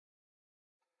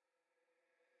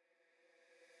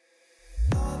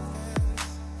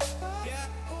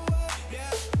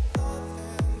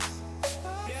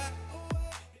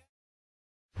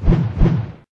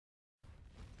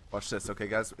Watch this, okay,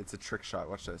 guys? It's a trick shot.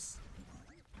 Watch this.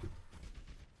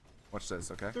 Watch this,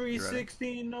 okay?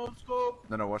 316 no scope.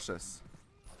 No, watch this.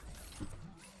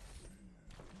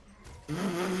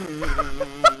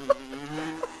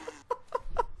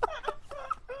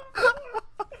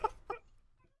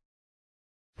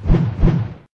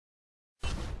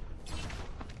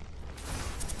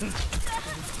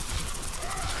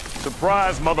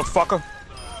 Surprise, motherfucker!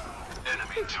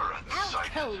 Enemy turret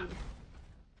sighted.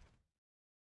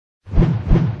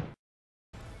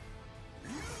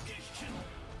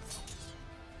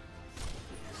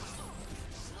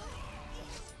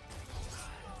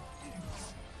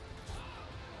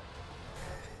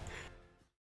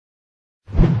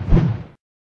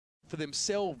 For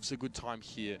themselves, a good time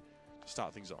here to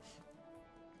start things off.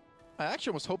 I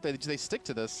actually almost hope they stick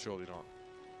to this. Surely not.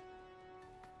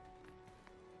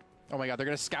 Oh my god, they're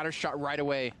gonna scatter shot right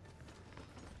away.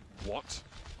 What?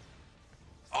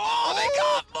 Oh, they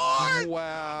got more!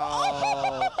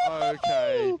 Wow.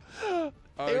 Okay.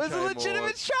 It was a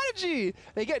legitimate strategy.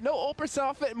 They get no ult percent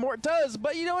off it, Mort does,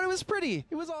 but you know what? It was pretty.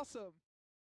 It was awesome.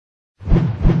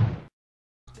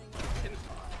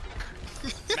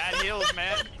 Mad heals,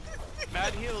 man.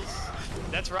 Mad heals.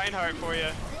 That's Reinhardt for you.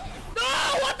 No!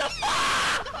 What the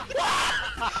fuck?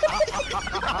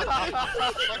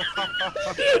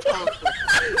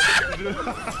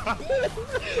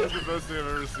 That's the best thing I've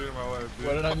ever seen in my life, dude.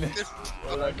 What did I miss?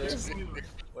 What did I miss?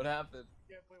 What happened?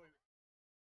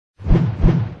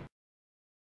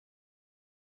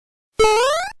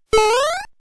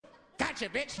 Gotcha,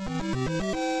 bitch!